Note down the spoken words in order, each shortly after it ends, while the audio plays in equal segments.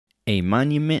a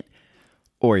monument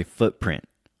or a footprint?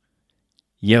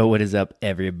 Yo, what is up,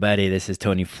 everybody? This is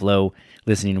Tony Flo,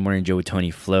 listening to Morning Joe with Tony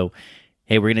Flo.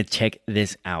 Hey, we're going to check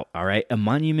this out, all right? A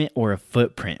monument or a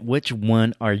footprint? Which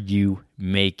one are you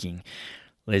making?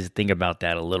 Let's think about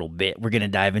that a little bit. We're going to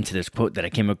dive into this quote that I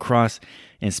came across,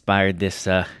 inspired this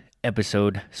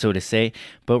episode, so to say.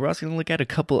 But we're also going to look at a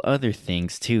couple other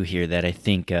things, too, here that I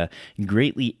think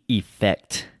greatly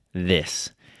affect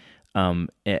this.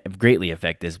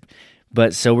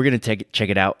 But so we're going to check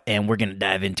it out, and we're going to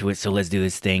dive into it. So let's do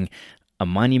this thing. A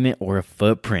monument or a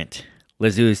footprint?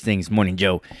 Let's do this thing. Morning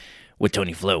Joe with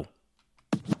Tony Flo.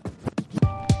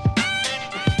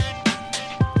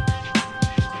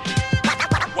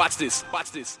 Watch this.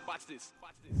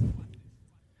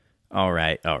 All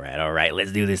right.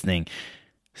 Let's do this thing.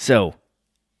 So,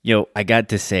 I got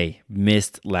to say,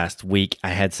 missed last week. I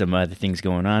had some other things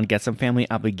going on. Got some family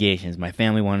obligations. My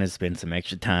family wanted to spend some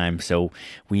extra time, so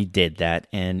we did that.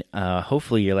 And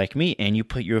hopefully you're like me and you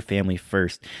put your family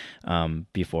first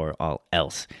before all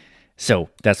else. So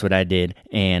that's what I did,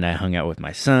 and I hung out with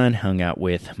my son, hung out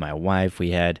with my wife.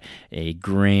 We had a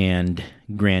grand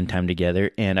time together,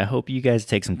 and I hope you guys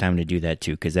take some time to do that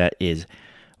too, because that is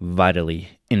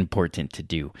vitally important to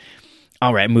do.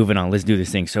 All right, moving on. Let's do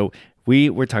this thing. So we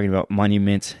were talking about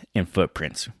monuments and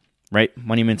footprints, right?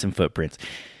 Monuments and footprints.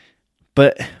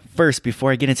 But first,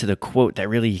 before I get into the quote that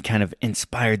really kind of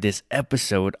inspired this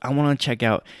episode, I want to check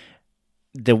out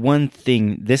the one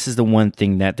thing. This is the one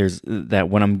thing that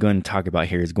what I'm going to talk about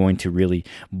here is going to really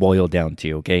boil down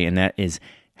to, okay? And that is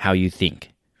how you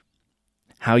think.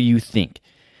 How you think.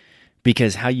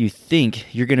 Because how you think,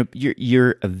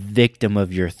 you're a victim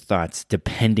of your thoughts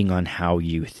depending on how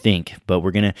you think. But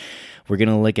we're gonna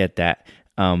look at that.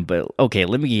 But okay,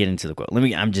 let me get into the quote.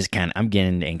 I'm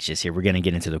getting anxious here. We're gonna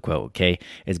get into the quote. Okay,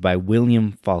 it's by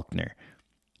William Faulkner.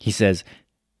 He says,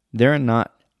 "There are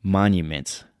not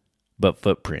monuments, but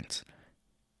footprints.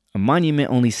 A monument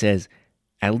only says,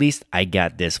 'At least I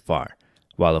got this far,'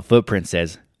 while a footprint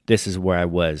says, 'This is where I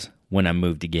was when I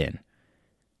moved again.'"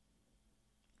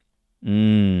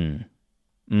 A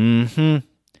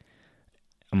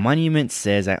monument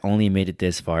says I only made it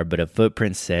this far, but a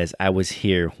footprint says I was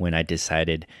here when I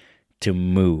decided to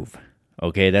move.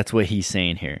 Okay, that's what he's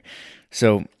saying here.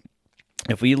 So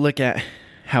if we look at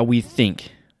how we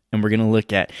think, and we're going to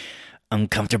look at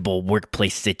uncomfortable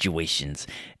workplace situations,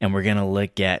 and we're going to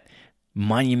look at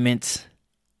monuments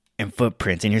and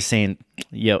footprints, and you're saying,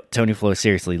 yo, Tony Flo,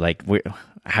 seriously, like,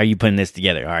 how are you putting this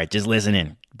together? All right, just listen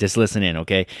in,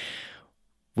 okay?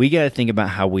 We got to think about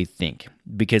how we think,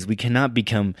 because we cannot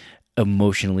become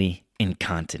emotionally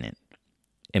incontinent.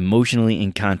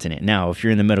 Now, if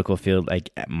you're in the medical field like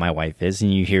my wife is,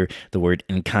 and you hear the word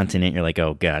incontinent, you're like,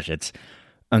 oh gosh, it's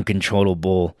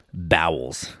uncontrollable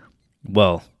bowels.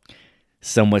 Well,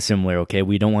 somewhat similar, okay?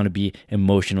 We don't want to be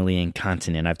emotionally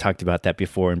incontinent. I've talked about that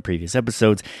before in previous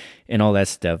episodes and all that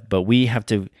stuff, but we have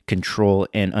to control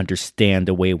and understand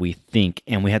the way we think,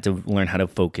 and we have to learn how to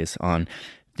focus on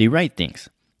the right things.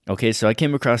 Okay, so I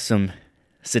came across some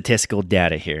statistical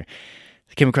data here.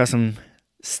 I came across some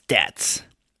stats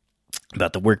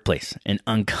about the workplace and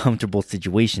uncomfortable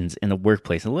situations in the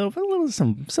workplace.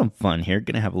 Some fun here.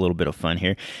 Gonna have a little bit of fun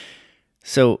here.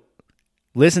 So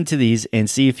listen to these and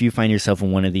see if you find yourself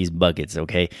in one of these buckets,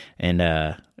 okay? And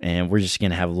we're just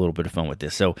gonna have a little bit of fun with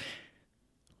this. So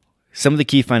some of the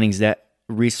key findings, that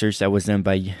research that was done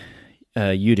by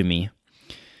Udemy,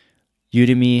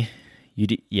 Udemy.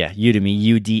 You've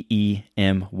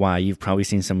probably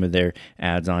seen some of their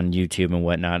ads on YouTube and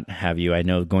whatnot, have you? I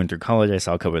know going through college, I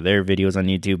saw a couple of their videos on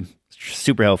YouTube.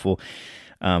 Super helpful.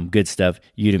 Good stuff.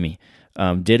 Udemy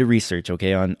did a research,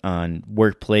 okay, on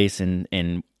workplace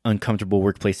and uncomfortable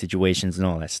workplace situations and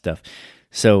all that stuff.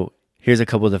 So here's a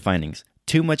couple of the findings.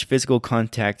 Too much physical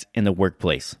contact in the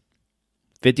workplace.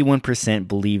 51%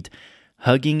 believed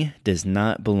hugging does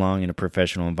not belong in a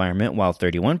professional environment, while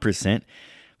 31%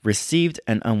 received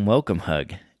an unwelcome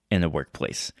hug in the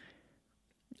workplace.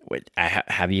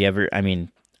 Have you ever? I mean,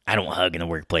 I don't hug in the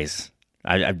workplace.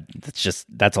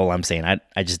 That's all I'm saying. I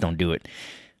just don't do it.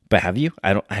 But have you?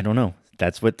 I don't know.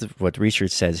 That's what the research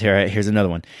says. Here's another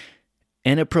one.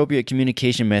 Inappropriate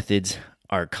communication methods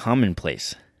are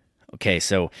commonplace. Okay,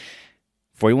 so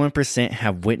 41%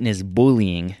 have witnessed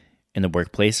bullying in the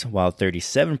workplace, while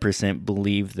 37%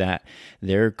 believe that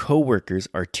their coworkers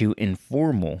are too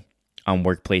informal on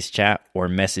workplace chat or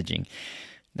messaging.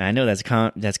 Now, I know that's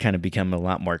kind of become a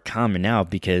lot more common now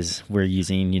because we're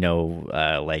using,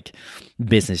 like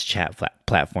business chat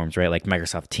platforms, right? Like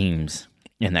Microsoft Teams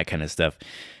and that kind of stuff.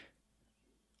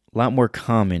 a lot more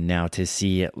common now to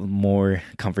see more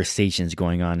conversations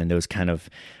going on in those kind of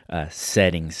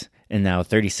settings. And now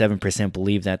 37%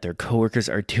 believe that their coworkers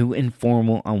are too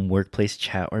informal on workplace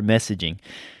chat or messaging.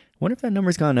 I wonder if that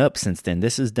number's gone up since then.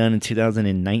 This is done in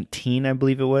 2019, I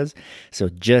believe it was. So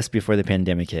just before the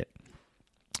pandemic hit.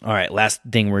 All right, last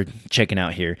thing we're checking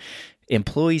out here.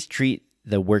 Employees treat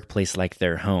the workplace like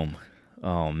their home.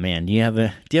 Oh man, do you have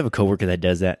a coworker that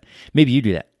does that? Maybe you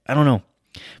do that. I don't know.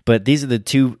 But these are the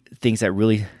two things that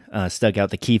really stuck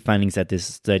out. The key findings that this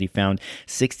study found: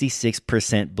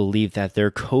 66% believe that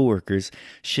their coworkers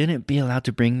shouldn't be allowed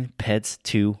to bring pets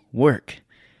to work.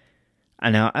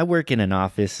 Now, I work in an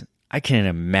office. I can't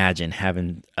imagine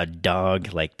having a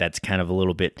dog like that's kind of a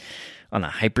little bit on the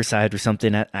hyper side or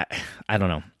something. I don't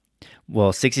know.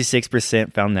 Well,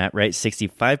 66% found that, right?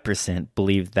 65%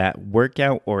 believe that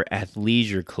workout or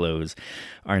athleisure clothes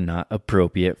are not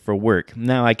appropriate for work.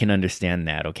 Now, I can understand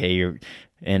that, okay? You're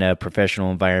in a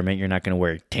professional environment. You're not going to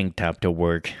wear a tank top to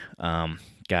work.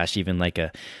 Even like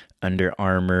a Under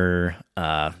Armour,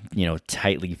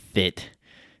 tightly fit.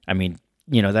 I mean,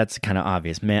 that's kind of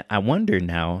obvious. Man, I wonder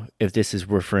now if this is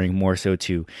referring more so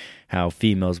to how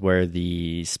females wear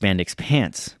the spandex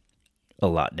pants a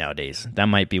lot nowadays. That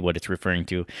might be what it's referring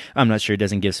to. I'm not sure. It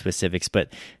doesn't give specifics,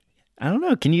 but I don't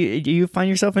know. Do you find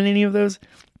yourself in any of those?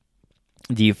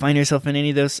 Do you find yourself in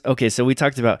any of those? Okay, so we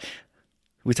talked about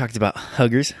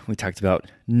huggers. We talked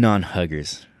about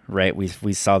non-huggers, right?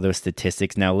 We saw those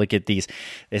statistics. Now look at these.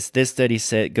 This study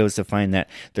goes to find that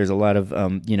there's a lot of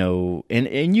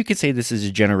and you could say this is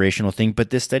a generational thing,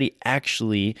 but this study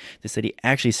actually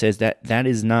says that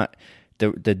is not.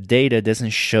 The data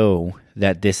doesn't show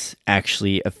that this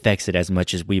actually affects it as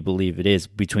much as we believe it is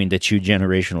between the two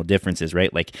generational differences,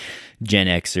 right? Like Gen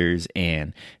Xers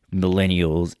and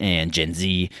millennials and Gen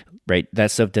Z, right? That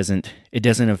stuff doesn't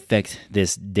affect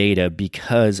this data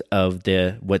because of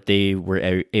what they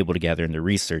were able to gather in the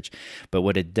research. But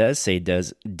what it does say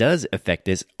does affect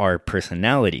this are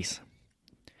personalities.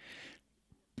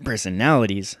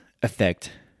 Personalities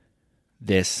affect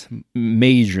this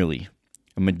majorly.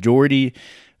 A majority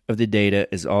of the data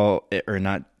is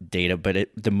not data, but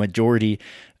the majority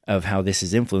of how this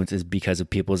is influenced is because of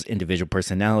people's individual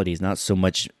personalities, not so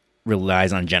much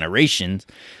relies on generations,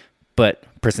 but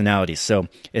personalities. So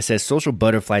it says social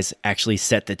butterflies actually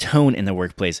set the tone in the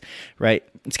workplace, right?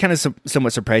 It's kind of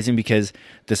somewhat surprising because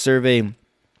the survey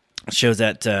shows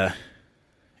that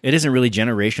it isn't really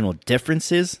generational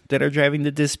differences that are driving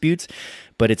the disputes,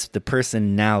 but it's the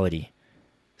personality.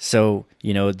 So,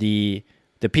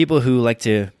 the people who like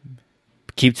to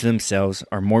keep to themselves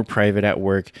are more private at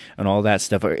work and all that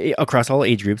stuff across all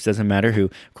age groups, doesn't matter who,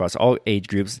 across all age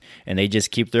groups, and they just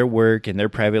keep their work and their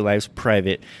private lives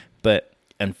private. But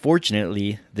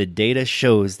unfortunately, the data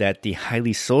shows that the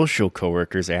highly social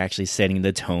coworkers are actually setting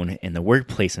the tone in the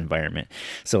workplace environment.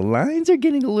 So lines are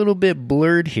getting a little bit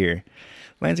blurred here.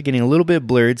 So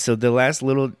the last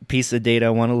little piece of data I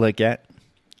want to look at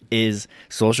is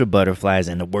social butterflies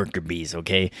and the worker bees,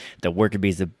 okay? The worker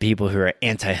bees, the people who are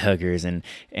anti-huggers and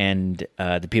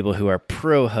the people who are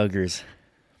pro-huggers.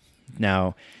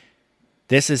 Now,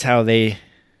 this is how they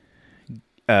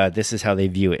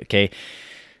view it, okay?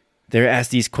 They're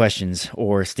asked these questions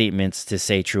or statements to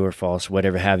say true or false,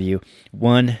 whatever have you.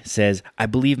 One says, I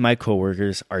believe my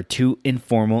coworkers are too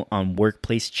informal on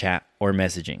workplace chat or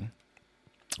messaging.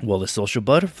 Well, the social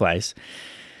butterflies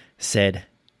said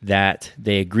that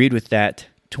they agreed with that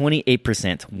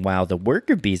 28%, while the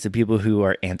worker bees, the people who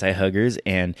are anti-huggers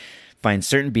and find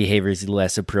certain behaviors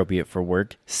less appropriate for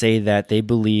work, say that they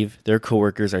believe their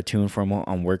coworkers are too informal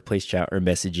on workplace chat or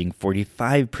messaging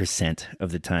 45%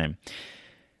 of the time.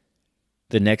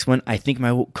 The next one, I think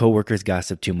my coworkers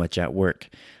gossip too much at work.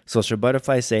 Social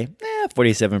butterflies say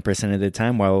 47% of the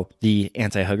time, while the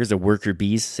anti-huggers, the worker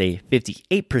bees, say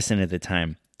 58% of the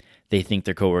time they think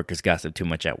their coworkers gossip too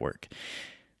much at work.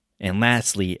 And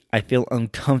lastly, I feel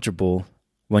uncomfortable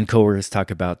when coworkers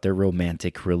talk about their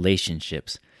romantic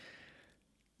relationships.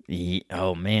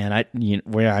 Oh man, I'm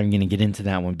going to get into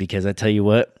that one because I tell you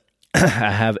what, I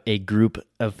have a group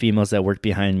of females that work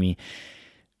behind me,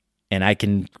 and I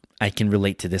can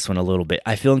relate to this one a little bit.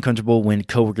 I feel uncomfortable when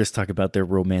coworkers talk about their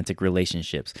romantic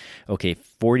relationships. Okay,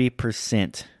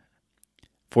 40%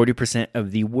 of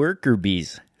the worker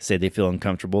bees say they feel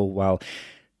uncomfortable, while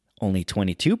only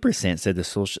 22% said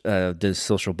the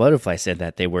social butterfly said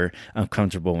that they were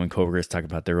uncomfortable when coworkers talk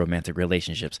about their romantic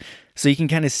relationships. So you can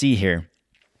kind of see here,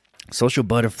 social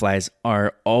butterflies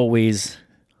are always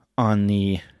on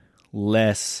the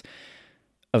less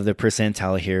of the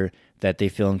percentile here that they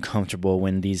feel uncomfortable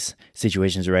when these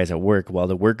situations arise at work, while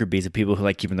the worker bees, the people who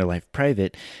like keeping their life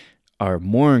private, are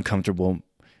more uncomfortable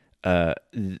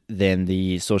than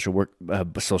the social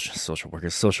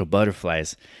workers, social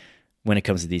butterflies when it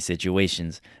comes to these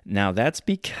situations. Now that's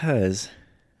because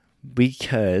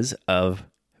of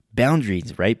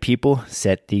boundaries, right? People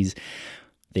set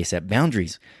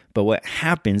boundaries. But what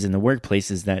happens in the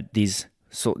workplace is that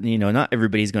not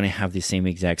everybody's going to have the same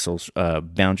exact social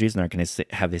boundaries. They're not going to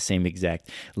have the same exact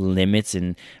limits,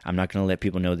 and I'm not going to let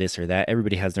people know this or that.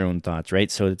 Everybody has their own thoughts, right?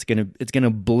 So it's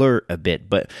gonna blur a bit.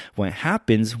 But what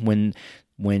happens when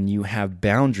you have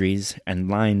boundaries and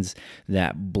lines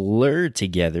that blur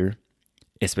together,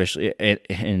 especially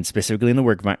and specifically in the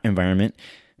work environment,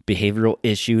 behavioral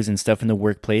issues and stuff in the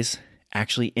workplace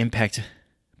actually impact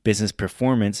business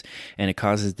performance, and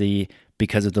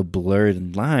because of the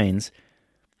blurred lines,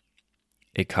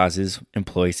 it causes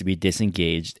employees to be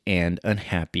disengaged and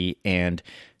unhappy and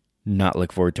not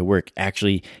look forward to work.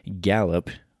 Actually,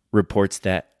 Gallup reports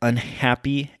that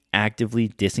unhappy, actively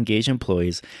disengaged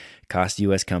employees cost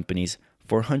U.S. companies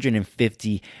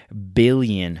 $450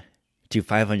 billion to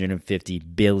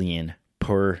 $550 billion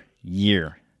per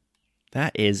year.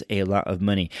 That is a lot of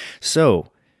money. So,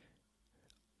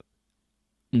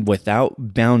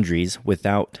 without boundaries,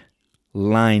 without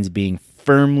lines being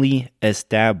firmly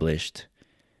established,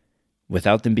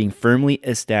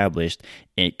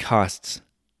 it costs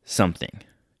something.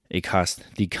 It costs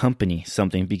the company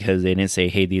something because they didn't say,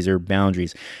 hey, these are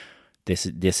boundaries. This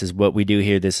is what we do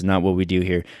here. This is not what we do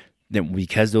here. Then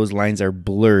because those lines are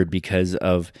blurred because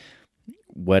of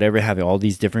whatever having all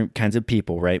these different kinds of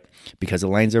people, right? Because the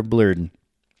lines are blurred,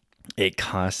 it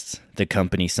costs the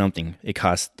company something. It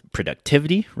costs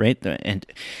productivity, right? And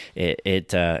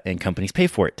and companies pay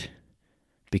for it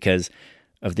because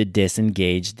of the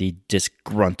disengaged, the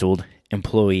disgruntled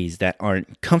employees that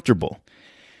aren't comfortable.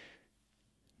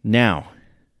 Now,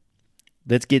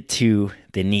 let's get to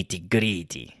the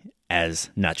nitty-gritty, as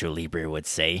Nacho Libre would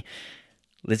say.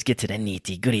 Let's get to the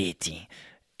nitty-gritty.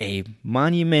 A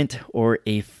monument or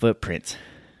a footprint.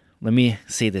 Let me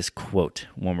say this quote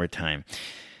one more time.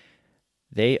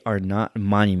 They are not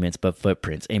monuments, but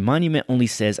footprints. A monument only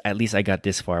says, at least I got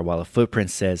this far, while a footprint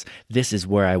says, this is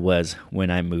where I was when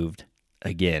I moved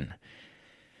again.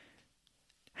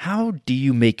 How do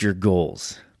you make your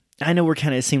goals? I know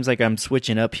it seems like I'm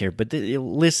switching up here, but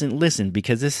listen,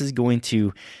 because this is going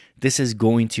to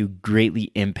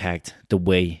greatly impact the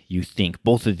way you think,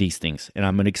 both of these things. And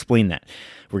I'm going to explain that.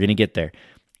 We're going to get there.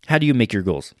 How do you make your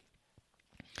goals?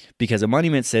 Because a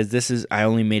monument says, I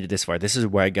only made it this far. This is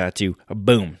where I got to.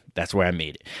 Boom, that's where I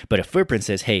made it. But a footprint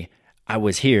says, hey, I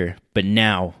was here, but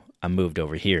now I moved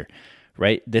over here,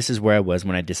 right? This is where I was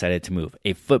when I decided to move.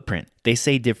 A footprint, they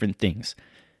say different things.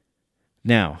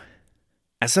 Now,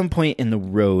 at some point in the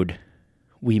road,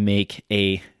 we make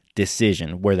a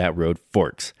decision where that road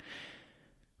forks.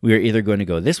 We are either going to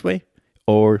go this way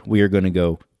or we are going to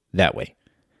go that way.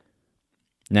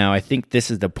 Now, I think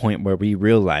this is the point where we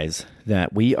realize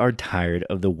that we are tired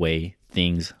of the way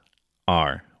things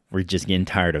are. We're just getting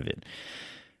tired of it.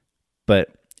 But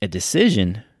a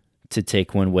decision to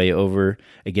take one way over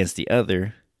against the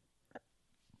other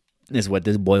is what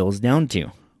this boils down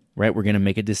to, right? We're going to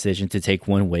make a decision to take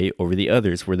one way over the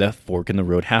others where that fork in the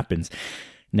road happens.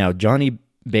 Now, Johnny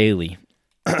Bailey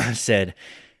said,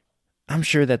 I'm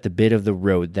sure that the bit of the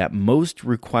road that most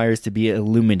requires to be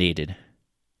illuminated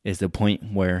is the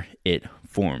point where it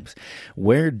forms.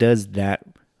 Where does that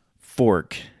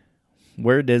fork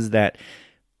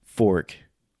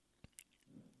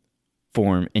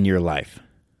form in your life?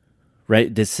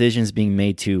 Right? Decisions being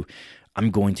made to, I'm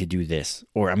going to do this,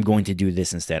 or I'm going to do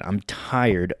this instead. I'm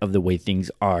tired of the way things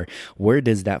are. Where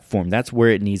does that form? That's where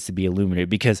it needs to be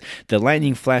illuminated, because the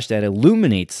lightning flash that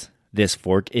illuminates this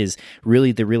fork is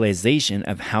really the realization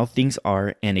of how things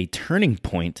are and a turning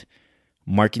point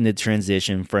marking the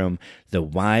transition from the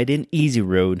wide and easy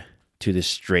road to the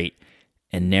straight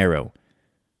and narrow.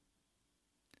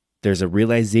 There's a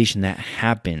realization that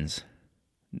happens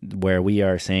where we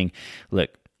are saying, look,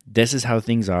 this is how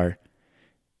things are,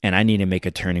 and I need to make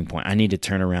a turning point. I need to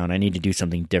turn around. I need to do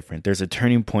something different. There's a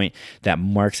turning point that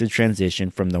marks a transition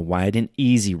from the wide and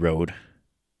easy road,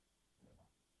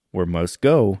 where most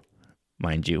go,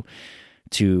 mind you,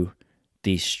 to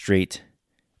the straight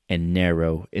and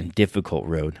narrow and difficult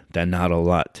road that not a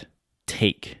lot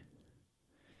take.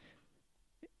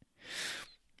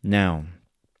 Now,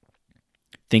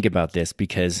 think about this,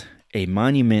 because a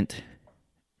monument,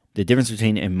 the difference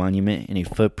between a monument and a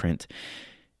footprint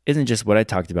isn't just what I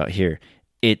talked about here.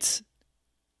 It's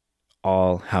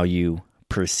all how you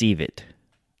perceive it.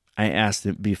 I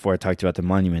asked before I talked about the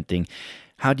monument thing,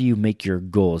 How do you make your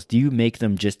goals? Do you make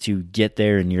them just to get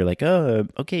there and you're like, oh,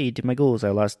 okay, did my goals. I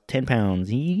lost 10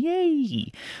 pounds.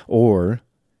 Yay. Or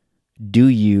do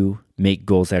you make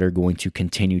goals that are going to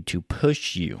continue to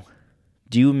push you?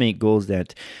 Do you make goals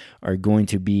that are going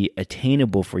to be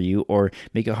attainable for you or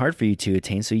make it hard for you to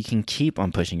attain so you can keep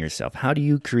on pushing yourself? How do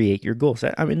you create your goals?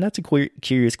 I mean, that's a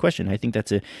curious question. I think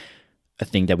that's a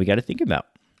thing that we got to think about.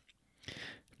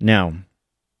 Now,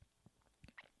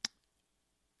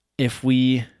 if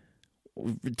we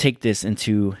take this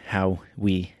into how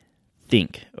we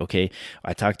think, okay?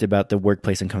 I talked about the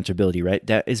workplace uncomfortability, right?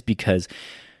 That is because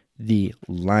the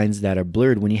lines that are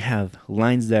blurred, when you have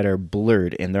lines that are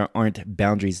blurred and there aren't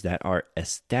boundaries that are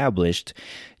established,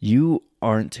 you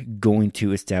aren't going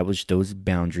to establish those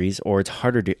boundaries, or it's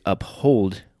harder to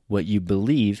uphold what you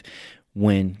believe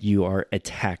when you are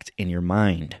attacked in your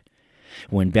mind.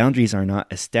 When boundaries are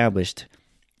not established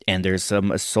and there's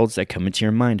some assaults that come into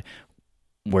your mind,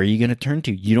 where are you going to turn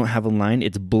to? You don't have a line.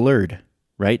 It's blurred,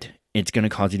 right? It's going to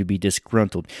cause you to be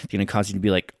disgruntled. It's going to cause you to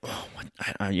be like, oh, what?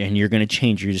 And you're going to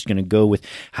change. You're just going to go with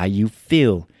how you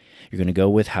feel. You're going to go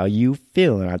with how you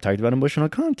feel. And I talked about emotional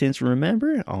contents,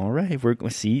 remember? All right. We're going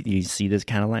to see, you see this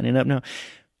kind of lining up now.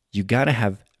 You got to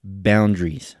have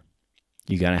boundaries.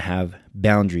 You got to have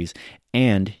boundaries.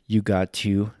 And you got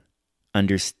to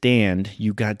understand,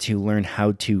 you got to learn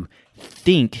how to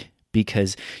think,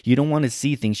 because you don't want to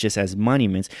see things just as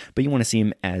monuments, but you want to see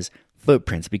them as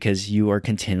footprints, because you are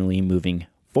continually moving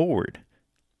forward,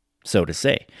 so to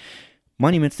say.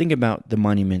 Monuments, think about the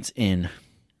monuments in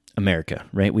America,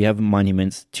 right? We have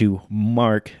monuments to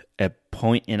mark a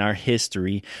point in our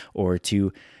history or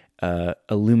to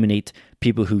illuminate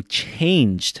people who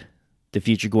changed the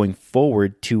future going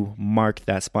forward, to mark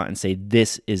that spot and say,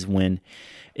 this is when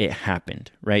it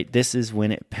happened, right? This is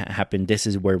when it happened. This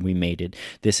is where we made it.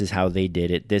 This is how they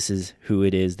did it. This is who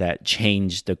it is that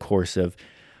changed the course of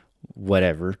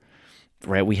whatever,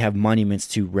 right? We have monuments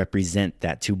to represent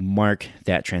that, to mark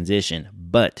that transition.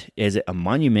 But is it a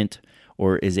monument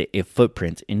or is it a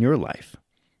footprint in your life?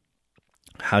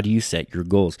 How do you set your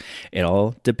goals? It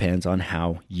all depends on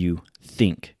how you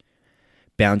think.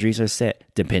 Boundaries are set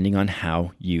depending on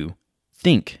how you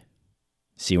think.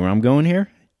 See where I'm going here?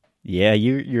 Yeah,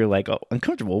 you're like, oh,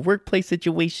 uncomfortable workplace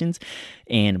situations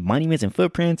and monuments and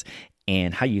footprints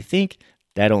and how you think,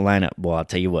 that don't line up. Well, I'll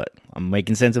tell you what, I'm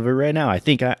making sense of it right now. I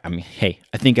think I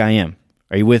am.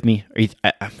 Are you with me?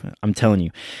 I'm telling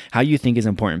you, how you think is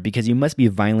important, because you must be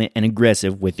violent and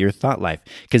aggressive with your thought life.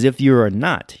 Because if you are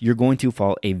not, you're going to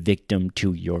fall a victim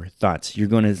to your thoughts. You're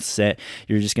just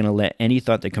going to let any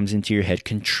thought that comes into your head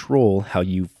control how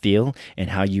you feel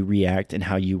and how you react and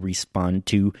how you respond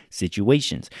to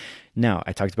situations. Now,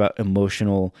 I talked about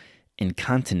emotional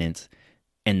incontinence,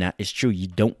 and that is true. You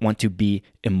don't want to be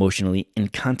emotionally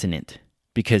incontinent.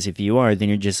 Because if you are, then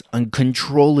you're just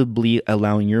uncontrollably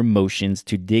allowing your emotions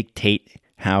to dictate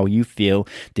how you feel,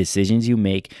 decisions you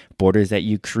make, borders that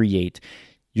you create.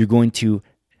 You're going to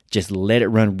just let it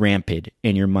run rampant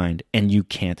in your mind, and you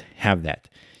can't have that.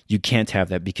 You can't have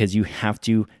that, because you have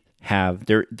to have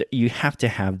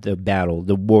the battle,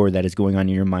 the war that is going on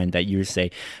in your mind, that you say,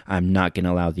 I'm not going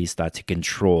to allow these thoughts to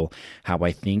control how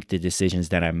I think, the decisions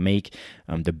that I make,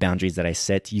 the boundaries that I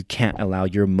set. You can't allow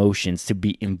your emotions to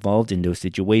be involved in those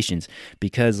situations,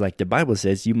 because like the Bible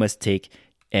says, you must take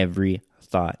every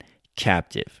thought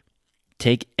captive.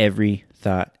 Take every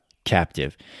thought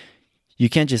captive. You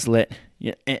can't just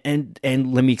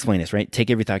and let me explain this, right?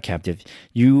 Take every thought captive.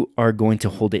 You are going to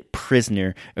hold it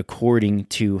prisoner according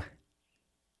to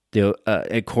the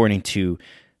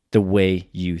way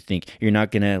you think. You're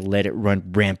not going to let it run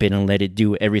rampant and let it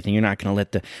do everything. You're not going to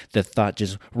let the thought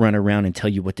just run around and tell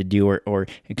you what to do or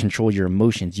control your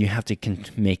emotions. You have to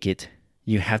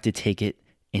take it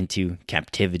into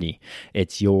captivity.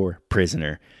 It's your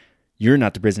prisoner. You're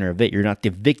not the prisoner of it. You're not the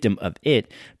victim of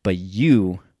it, but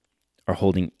you are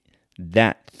holding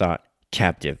that thought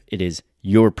captive. It is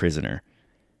your prisoner.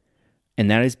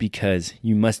 And that is because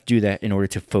you must do that in order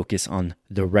to focus on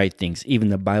the right things. Even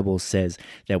the Bible says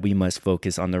that we must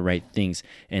focus on the right things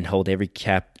and hold every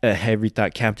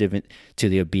thought captive to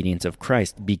the obedience of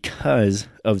Christ, because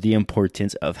of the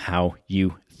importance of how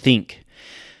you think.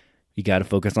 You got to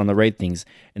focus on the right things,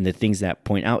 and the things that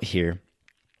point out here,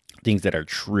 things that are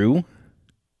true.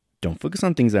 Don't focus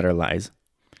on things that are lies.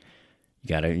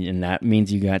 And that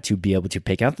means you got to be able to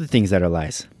pick out the things that are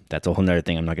lies. That's a whole nother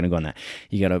thing. I'm not going to go on that.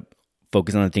 You got to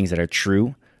focus on the things that are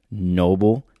true,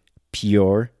 noble,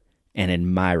 pure, and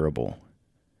admirable.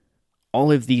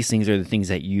 All of these things are the things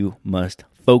that you must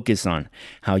focus on,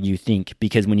 how you think.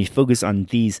 Because when you focus on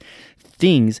these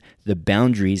things, the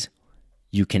boundaries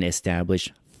you can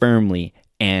establish firmly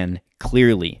and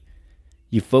clearly.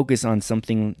 You focus on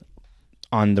something,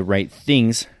 on the right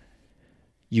things,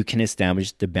 you can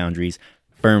establish the boundaries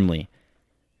firmly.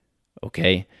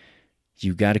 Okay?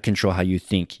 You got to control how you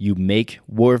think. You make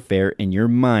warfare in your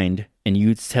mind, and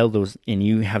you tell those, and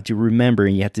you have to remember,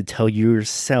 and you have to tell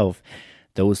yourself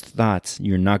those thoughts.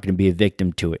 You're not going to be a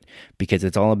victim to it, because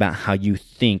it's all about how you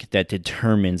think that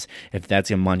determines if that's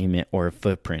a monument or a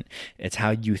footprint. It's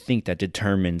how you think that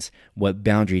determines what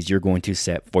boundaries you're going to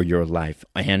set for your life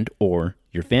and or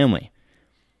your family.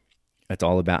 It's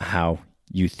all about how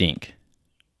you think.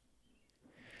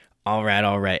 All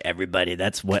right, everybody.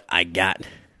 That's what I got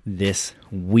this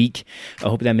week. I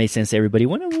hope that made sense to everybody.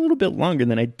 Went a little bit longer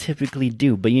than I typically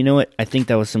do, but you know what? I think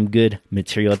that was some good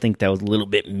material. I think that was a little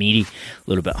bit meaty, a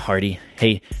little bit hearty.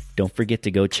 Hey, don't forget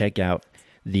to go check out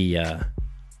the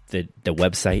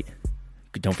website.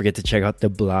 Don't forget to check out the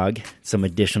blog, some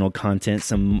additional content,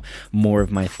 some more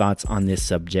of my thoughts on this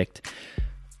subject.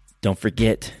 Don't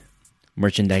forget,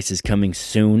 merchandise is coming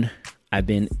soon. I've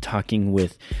been talking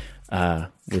with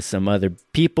some other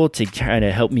people to try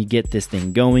to help me get this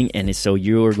thing going, and so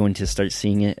you're going to start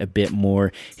seeing it a bit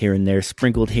more here and there,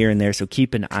 sprinkled here and there, so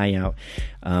keep an eye out.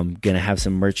 I'm going to have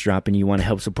some merch dropping. You want to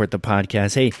help support the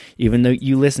podcast. Hey, even though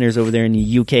you listeners over there in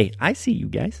the UK, I see you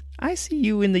guys. I see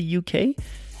you in the UK.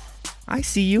 I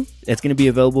see you. It's going to be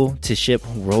available to ship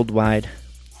worldwide.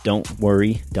 Don't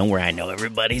worry. I know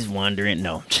everybody's wondering.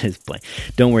 No, just playing.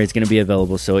 Don't worry. It's going to be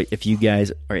available. So if you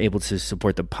guys are able to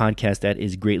support the podcast, that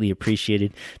is greatly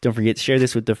appreciated. Don't forget to share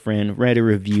this with a friend. Write a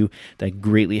review. That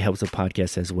greatly helps the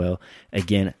podcast as well.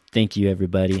 Again, thank you,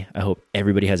 everybody. I hope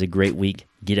everybody has a great week.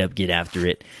 Get up, get after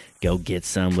it. Go get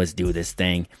some. Let's do this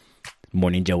thing.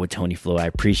 Morning Joe with Tony Flo. I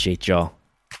appreciate y'all.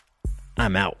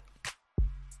 I'm out.